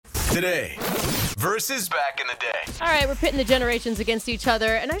Today versus back in the day. All right, we're pitting the generations against each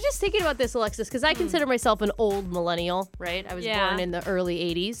other. And I was just thinking about this, Alexis, because I consider myself an old millennial, right? I was born in the early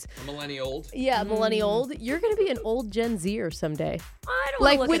 80s. A millennial. Yeah, millennial. You're going to be an old Gen Zer someday. I don't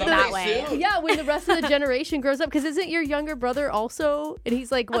want to look at it that way. Yeah, when the rest of the generation grows up. Because isn't your younger brother also? And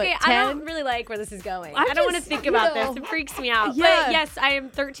he's like, what, 10? I don't really like where this is going. I don't want to think about this. It freaks me out. Yeah. But yes, I am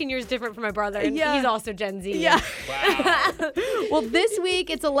 13 years different from my brother. And he's also Gen Z. Yeah. Wow. Well, this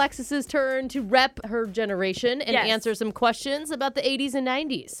week, it's Alexis's turn to rep her generation and answer some questions about the 80s and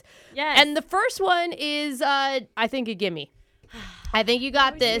 90s. Yes. And the first one is, I think, a gimme. I think you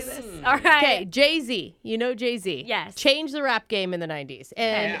got this. All right. Okay, Jay-Z. You know Jay-Z. Yes. Changed the rap game in the 90s.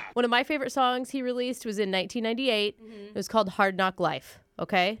 And one of my favorite songs he released was in 1998. It was called Hard Knock Life.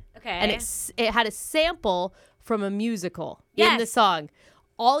 Okay? Okay. And it had a sample from a musical in the song.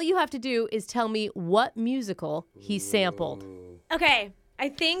 All you have to do is tell me what musical he sampled. Okay. I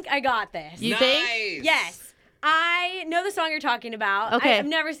think I got this. You think? Yes. I know the song you're talking about. Okay. I've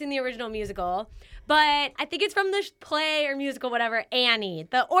never seen the original musical, but I think it's from the play or musical, whatever, Annie,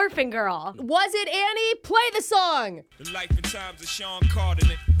 the orphan girl. Was it Annie? Play the song. The Life and Times of Sean Carter,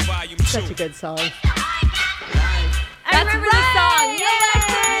 Volume 2. Such a good song. I remember the song. You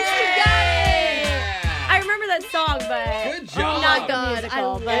got it. I remember that song, but Good job. not the God, musical. I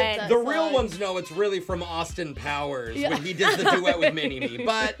love but that. The real ones know it's really from Austin Powers when he did the duet with Mini-Me.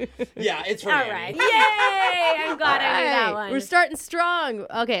 But, yeah, it's from all Annie. right. Yay! I'm glad I knew that All right, one. we're starting strong.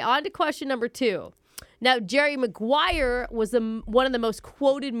 Okay, on to question number 2. Now, Jerry Maguire was one of the most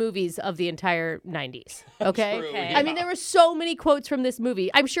quoted movies of the entire 90s. Okay? True, Okay. I mean, there were so many quotes from this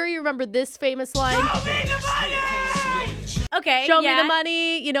movie. I'm sure you remember this famous line. Okay. Show me the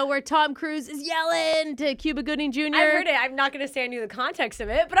money, you know, where Tom Cruise is yelling to Cuba Gooding Jr. I heard it. I'm not going to say I knew the context of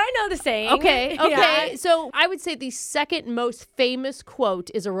it, but I know the saying. Okay. Yeah. So I would say the second most famous quote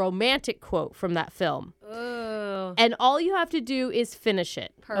is a romantic quote from that film. Ooh. And all you have to do is finish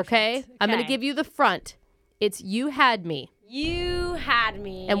it. Okay? I'm going to Okay. give you the front. It's "You had me." You had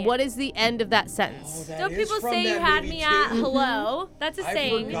me. And what is the end of that sentence? Don't people say you had me at hello? That's a I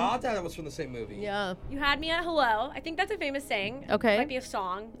saying. forgot that it was from the same movie. Yeah. You had me at hello. I think that's a famous saying. Okay. Might be a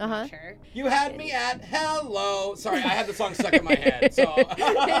song. I'm not sure. You had me at hello. Sorry, I had the song stuck in my head. So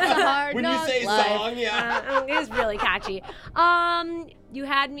hard when you knock say life. song, yeah. It was really catchy. You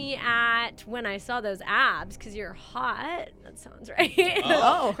had me at when I saw those abs because you're hot. That sounds right.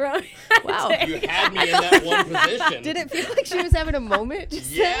 Oh. Wow. You had me in that one position. Did it feel like she was having a moment?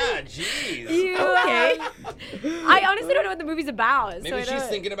 Just Yeah, jeez. Okay. I honestly don't know what the movie's about. Maybe so she's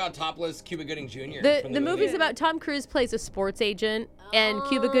thinking about topless Cuba Gooding Jr. The from movie's movie. about Tom Cruise plays a sports agent, and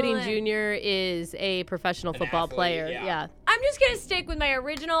Cuba Gooding Jr. is a professional football athlete, player. yeah. I'm just gonna stick with my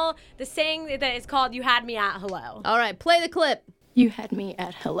original, the saying that is called "You had me at hello." All right, play the clip. You had me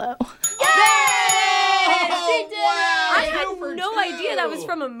at hello. She did I it! had no idea that was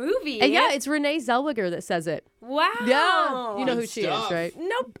from a movie. And yeah, it's Renee Zellweger that says it. Wow. Yeah. You know who Good she is, stuff. right?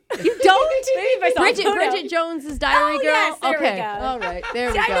 Nope. You don't? Maybe if I saw a photo. Bridget Jones's Diary Oh, Girl? yes, there we okay. go. All right,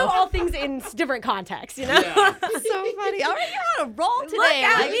 there See, we I know go. all things in different contexts, you know? Yeah. So funny. All right, you're on a roll today. Look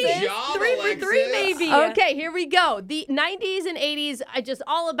at Alexis. me. Good job, 3 for 3, Alexis. maybe. Okay, here we go. The 90s and 80s are just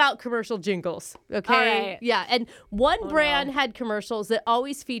all about commercial jingles. Okay? All right. Yeah, and one brand had commercials that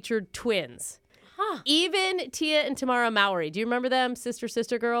always featured twins. Even Tia and Tamara Mowry. Do you remember them?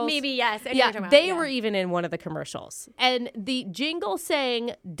 Sister girls? Maybe, yes. I know what you're Yeah, talking about. they were even in one of the commercials. And the jingle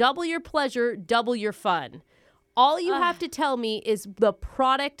sang, "Double your pleasure, double your fun." All you have to tell me is the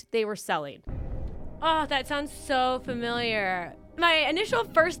product they were selling. Oh, that sounds so familiar. My initial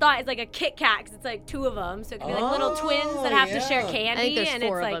first thought is like a Kit Kat because it's like 2 of them, so it could be like little twins that have to share yeah. candy. I think there's and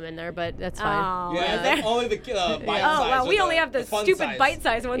 4 it's of like, them in there, but that's fine. Oh, Yeah, is there? that's only the bite size. Oh, wow. or We only have the fun stupid size.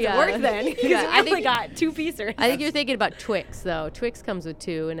 bite-sized ones Yeah. at work then. Yeah, Yeah, I I only think- got 2 piecers. I think you're thinking about Twix, though. Twix comes with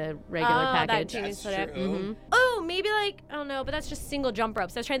 2 in a regular That package. too. That's Soda. true. Oh, maybe like, I don't know, but that's just single jump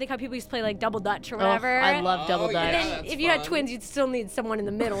ropes. I was trying to think how people used to play like double dutch or whatever. Oh, I love double Oh, dutch. yeah. And that's if you had fun. twins, you'd still need someone in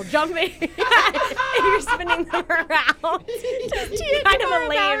the middle jumping. And you're spinning them around. Kind of a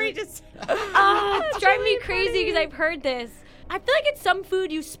lame. It's driving me crazy because I've heard this. I feel like it's some food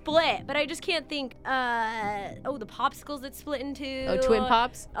you split, but I just can't think. The popsicles that split into. Oh, Twin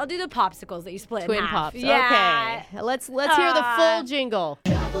Pops? I'll do the popsicles that you split Twin in half. Pops. Yeah. Okay. Let's hear the full jingle.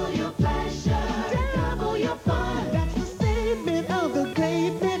 Double your pleasure, double your fun. That's the statement of the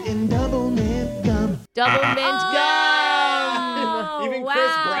great bit in Double Mint Gum. Double mint gum. Oh, Even wow.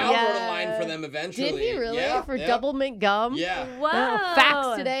 Chris Brown Yeah. wrote a line 9 for them eventually. Did he really? Yeah, For yeah. double mint gum? Yeah. Whoa.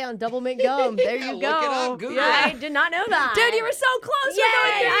 Facts today on double mint gum. There Yeah, you look go. it up, Google Yeah. I did not know that. Dude, you were so close. Yay,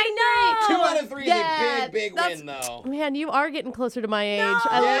 We're going I know. 2 out of 3 is a big win, though. Man, you are getting closer to my age.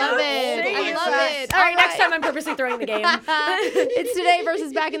 I love it. Same. I love it. All right, next time I'm purposely throwing the game. It's Today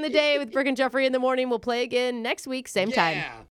versus Back in the Day with Brooke and Jeffrey in the morning. We'll play again next week, same time. Yeah.